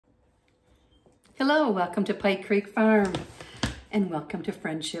Hello, welcome to Pike Creek Farm and welcome to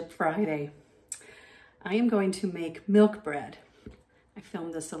Friendship Friday. I am going to make milk bread. I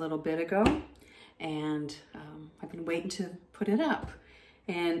filmed this a little bit ago and I've been waiting to put it up.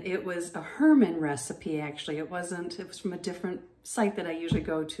 And it was a Herman recipe actually. It was from a different site that I usually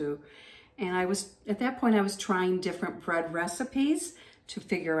go to. And at that point I was trying different bread recipes to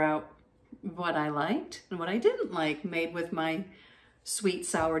figure out what I liked and what I didn't like, made with my Sweet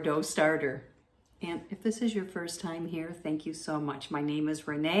Sourdough Starter. And if this is your first time here, thank you so much. My name is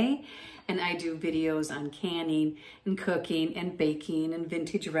Renee, and I do videos on canning and cooking and baking and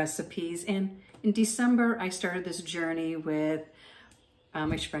vintage recipes. And in December, I started this journey with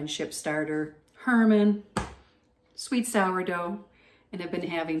Amish Friendship Starter, Herman, Sweet Sourdough, and I've been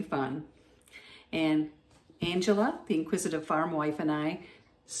having fun. And Angela, the inquisitive farm wife, and I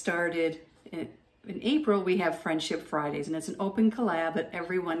started in April. We have Friendship Fridays, and it's an open collab that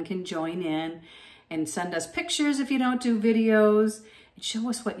everyone can join in and send us pictures if you don't do videos, and show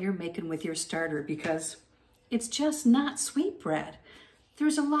us what you're making with your starter, because it's just not sweetbread.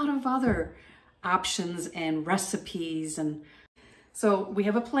 There's a lot of other options and recipes. And so we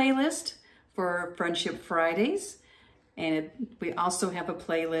have a playlist for Friendship Fridays, and we also have a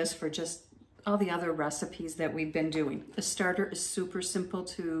playlist for just all the other recipes that we've been doing. The starter is super simple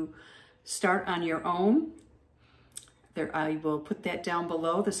to start on your own. I will put that down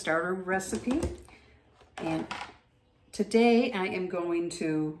below, the starter recipe. And today I am going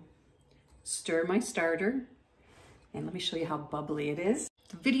to stir my starter, and let me show you how bubbly it is.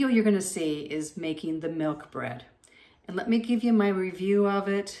 The video you're going to see is making the milk bread. And let me give you my review of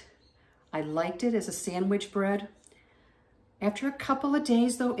it. I liked it as a sandwich bread. After a couple of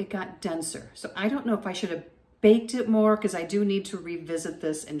days though, it got denser. So I don't know if I should have baked it more, because I do need to revisit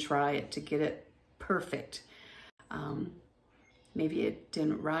this and try it to get it perfect. Maybe it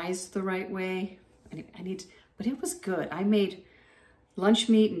didn't rise the right way. But it was good. I made lunch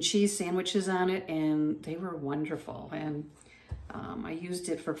meat and cheese sandwiches on it, and they were wonderful. And I used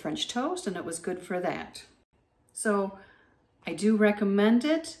it for French toast, and it was good for that. So I do recommend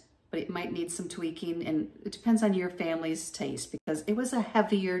it, but it might need some tweaking, and it depends on your family's taste, because it was a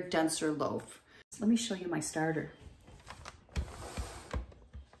heavier, denser loaf. Let me show you my starter.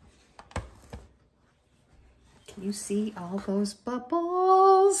 Can you see all those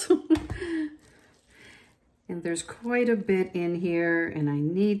bubbles? And there's quite a bit in here, and I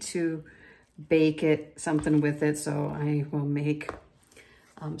need to bake something with it, so I will make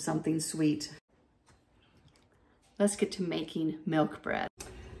something sweet. Let's get to making milk bread.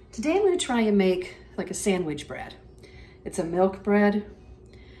 Today I'm going to try and make like a sandwich bread. It's a milk bread,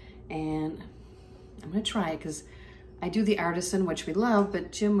 and I'm going to try it because I do the artisan, which we love,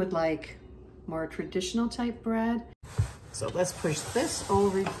 but Jim would like more traditional type bread. So let's push this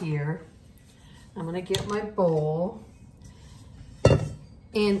over here. I'm going to get my bowl,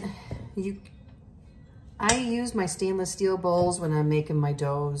 and I use my stainless steel bowls when I'm making my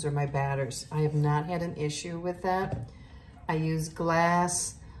doughs or my batters. I have not had an issue with that. I use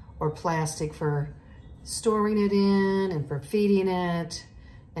glass or plastic for storing it in and for feeding it.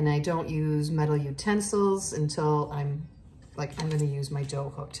 And I don't use metal utensils until I'm going to use my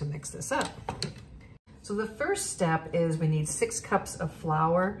dough hook to mix this up. So the first step is we need 6 cups of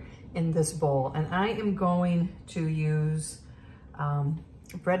flour in this bowl. And I am going to use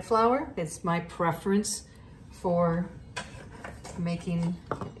bread flour. It's my preference for making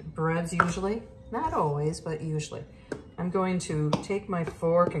breads usually. Not always, but usually. I'm going to take my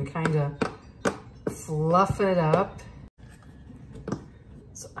fork and kind of fluff it up.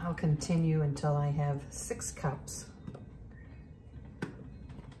 So I'll continue until I have 6 cups.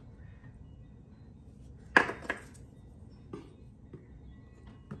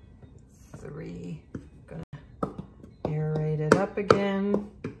 Gonna aerate it up again.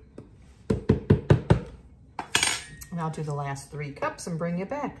 And I'll do the last 3 cups and bring it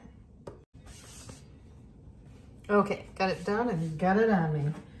back. Okay, got it done and got it on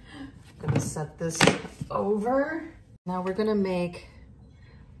me. I'm gonna set this over. Now we're gonna make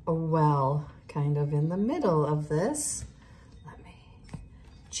a well kind of in the middle of this. Let me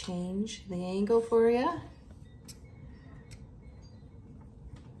change the angle for you.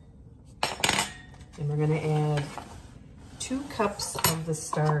 And we're gonna add 2 cups of the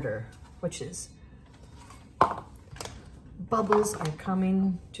starter, which is, bubbles are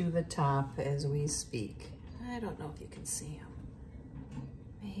coming to the top as we speak. I don't know if you can see them.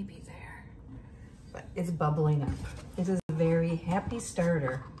 Maybe there. But it's bubbling up. It is a very happy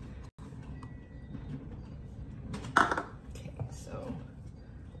starter. Okay, so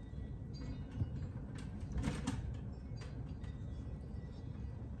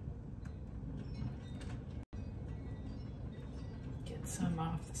Get some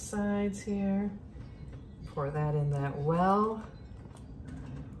off the sides here. Pour that in that well.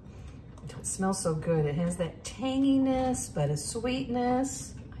 It smells so good. It has that tanginess, but a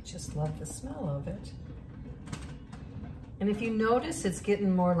sweetness. I just love the smell of it. And if you notice, it's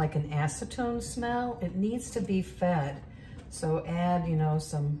getting more like an acetone smell. It needs to be fed. So add, you know,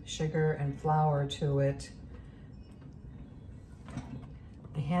 some sugar and flour to it.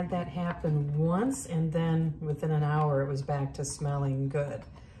 I had that happen once, and then within an hour, it was back to smelling good.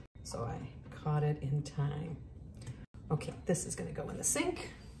 So I caught it in time. Okay, this is gonna go in the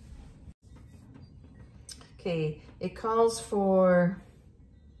sink. Okay, it calls for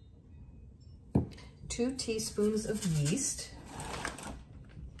 2 teaspoons of yeast.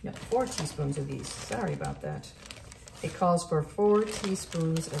 No, 4 teaspoons of yeast. Sorry about that. It calls for 4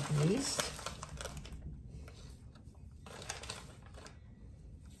 teaspoons of yeast.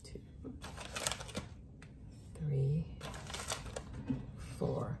 2, 3,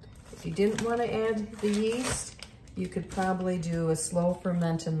 4. If you didn't want to add the yeast, you could probably do a slow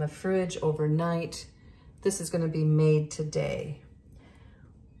ferment in the fridge overnight. This is going to be made today.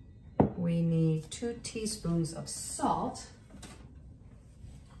 We need 2 teaspoons of salt.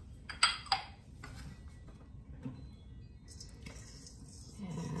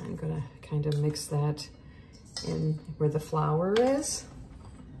 And I'm going to kind of mix that in where the flour is.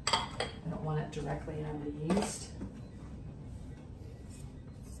 I don't want it directly on the yeast.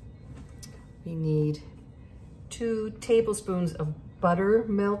 We need 2 tablespoons of butter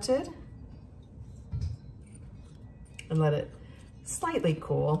melted. And let it slightly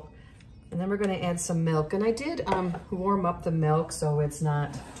cool. And then we're going to add some milk. And I did warm up the milk so it's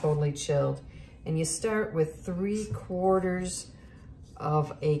not totally chilled. And you start with 3/4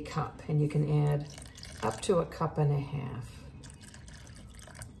 of a cup. And you can add up to 1.5 cups.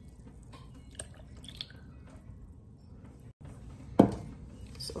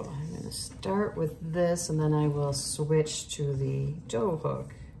 So I'm going to start with this, and then I will switch to the dough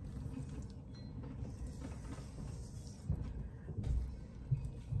hook.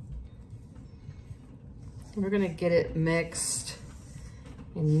 And we're going to get it mixed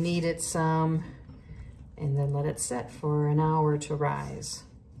and knead it some, and then let it set for an hour to rise.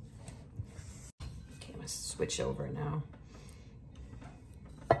 Okay, I'm going to switch over now.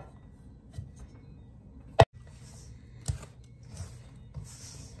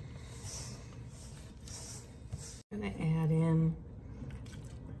 I'm going to add in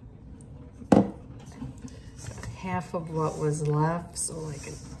half of what was left, so like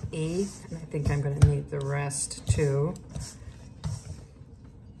an 1/8, and I think I'm going to need the rest too.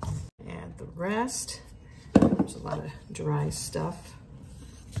 Add the rest. There's a lot of dry stuff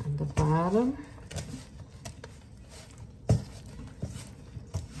on the bottom.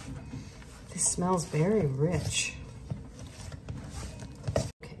 This smells very rich.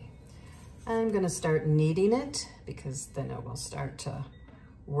 Okay, I'm going to start kneading it because then it will start to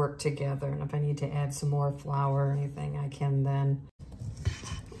work together, and if I need to add some more flour or anything, I can then.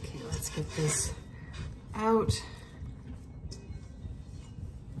 Okay, let's get this out.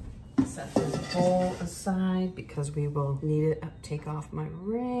 Set this bowl aside because we will need it. Take off my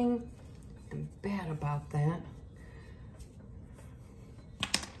ring. I'm bad about that.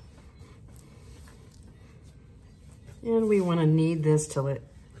 And we want to knead this till it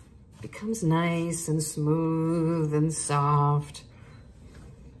becomes nice and smooth and soft.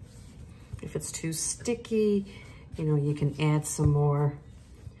 If it's too sticky, you know, you can add some more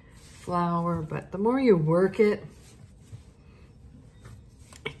flour, but the more you work it,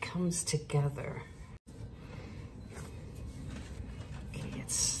 it comes together. Okay,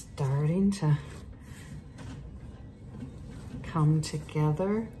 it's starting to come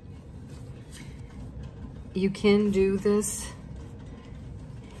together. You can do this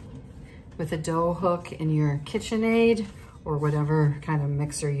with a dough hook in your KitchenAid or whatever kind of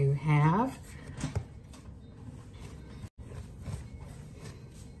mixer you have.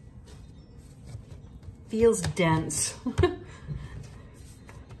 Feels dense.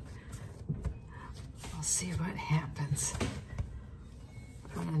 I'll see what happens.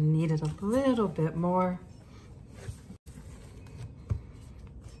 I'm gonna knead it a little bit more.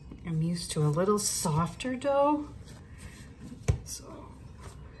 I'm used to a little softer dough, so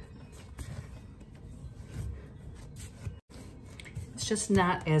it's just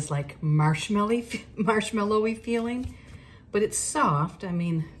not as like marshmallowy feeling, but it's soft. I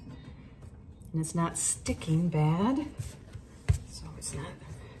mean, and it's not sticking bad, so it's not.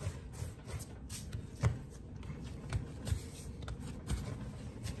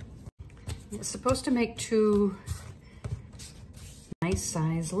 It's supposed to make 2 nice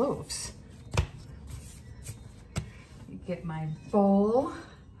size loaves. You get my bowl.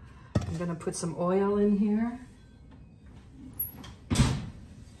 I'm gonna put some oil in here.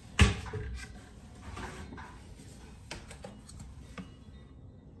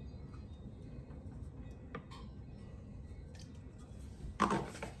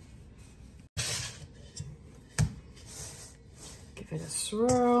 Give it a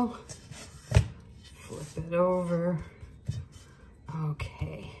swirl, flip it over.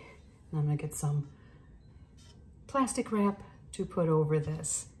 Okay, and I'm gonna get some plastic wrap to put over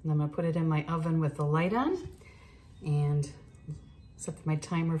this. And I'm gonna put it in my oven with the light on and set my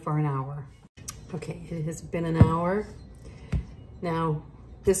timer for an hour. Okay, it has been an hour. Now,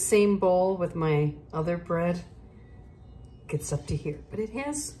 this same bowl with my other bread gets up to here, but it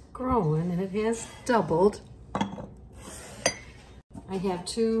has grown and it has doubled. I have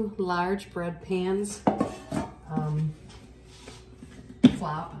 2 large bread pans.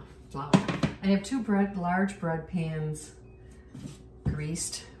 I have 2 large bread pans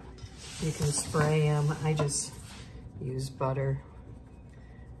greased. You can spray them. I just use butter.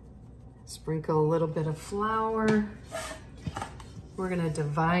 Sprinkle a little bit of flour. We're gonna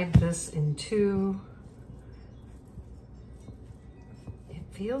divide this in 2. It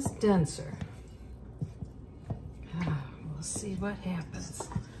feels denser. We'll see what happens.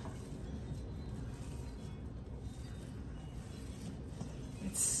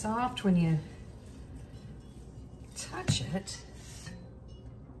 It's soft when you touch it.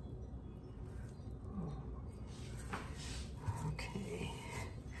 Okay,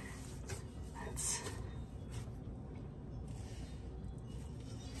 let's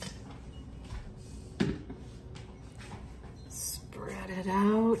spread it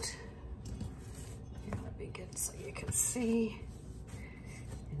out. Here, let me get so you can see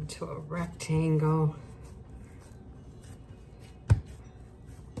into a rectangle.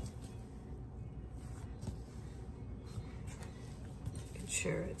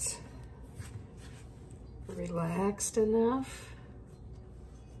 Sure it's relaxed enough.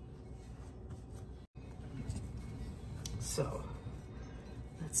 So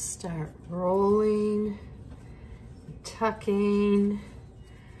let's start rolling, tucking,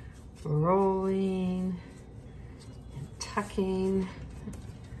 rolling, and tucking.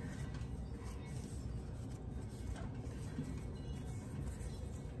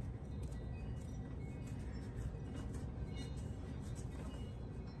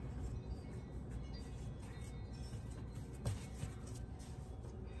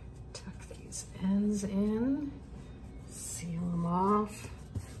 Ends in, seal them off.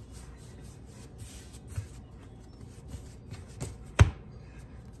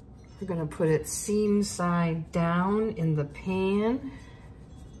 We're going to put it seam side down in the pan.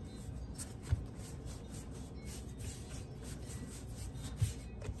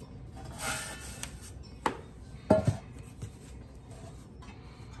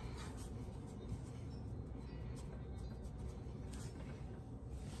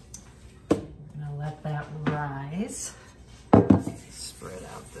 Let that rise. Spread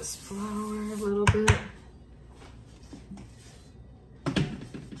out this flour a little bit.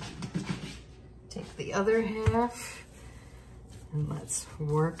 Take the other half and let's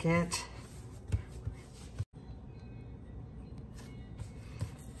work it.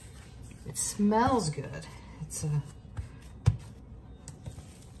 It smells good. It's a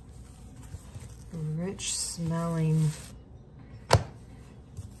rich smelling.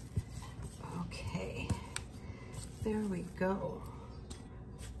 There we go.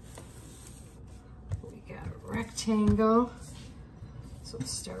 We got a rectangle. So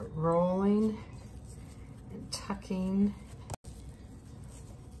start rolling and tucking.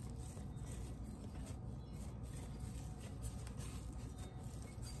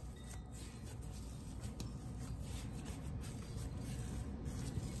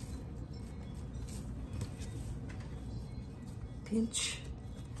 Pinch.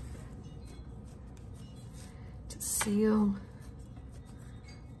 Seal.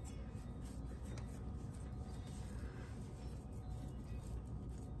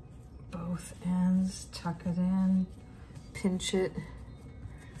 Both ends, tuck it in, pinch it.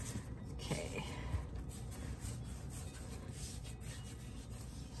 Okay.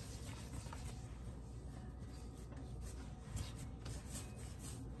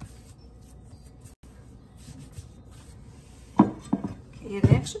 Okay, it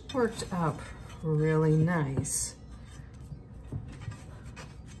actually worked out really nice.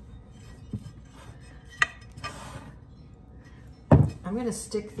 I'm going to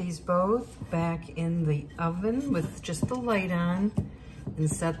stick these both back in the oven with just the light on and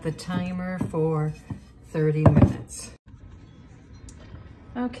set the timer for 30 minutes.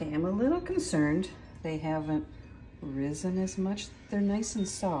 Okay, I'm a little concerned they haven't risen as much. They're nice and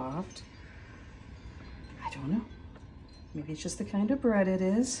soft. I don't know. Maybe it's just the kind of bread it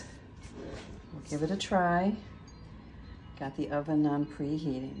is. We'll give it a try. Got the oven on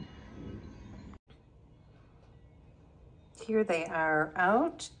preheating. Here they are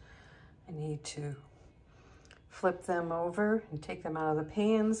out. I need to flip them over and take them out of the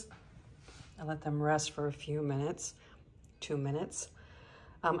pans. I let them rest for a few minutes, 2 minutes.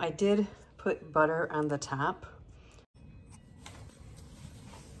 I did put butter on the top.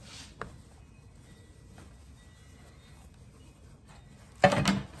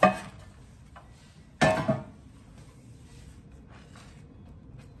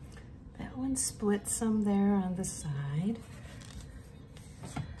 That one split some there on the side.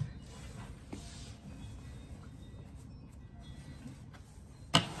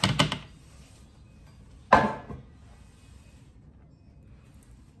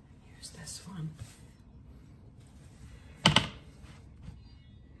 This one.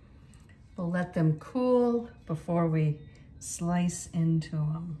 We'll let them cool before we slice into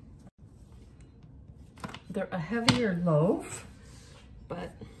them. They're a heavier loaf,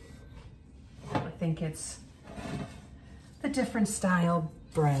 but I think it's the different style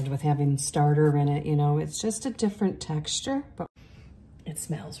bread with having starter in it, you know, it's just a different texture, but it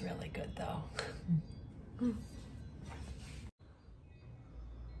smells really good though.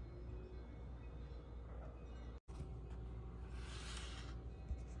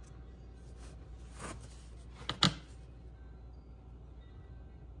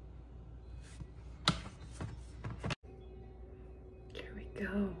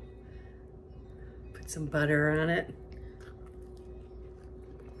 Go. Put some butter on it.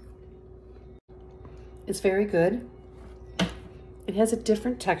 It's very good. It has a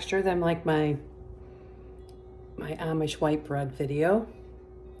different texture than like my Amish white bread video,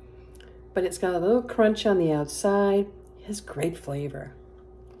 but it's got a little crunch on the outside. It has great flavor.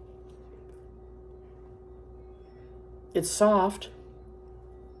 It's soft.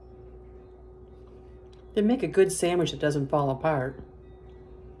 They make a good sandwich that doesn't fall apart.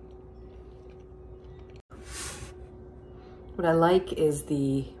 What I like is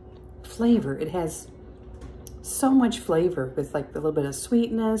the flavor. It has so much flavor with like a little bit of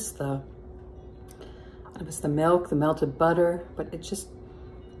sweetness, the milk, the melted butter, but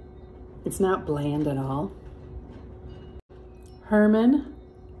it's not bland at all. Herman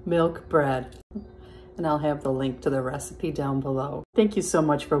milk bread. And I'll have the link to the recipe down below. Thank you so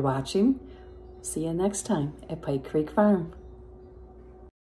much for watching. See you next time at Pike Creek Farm.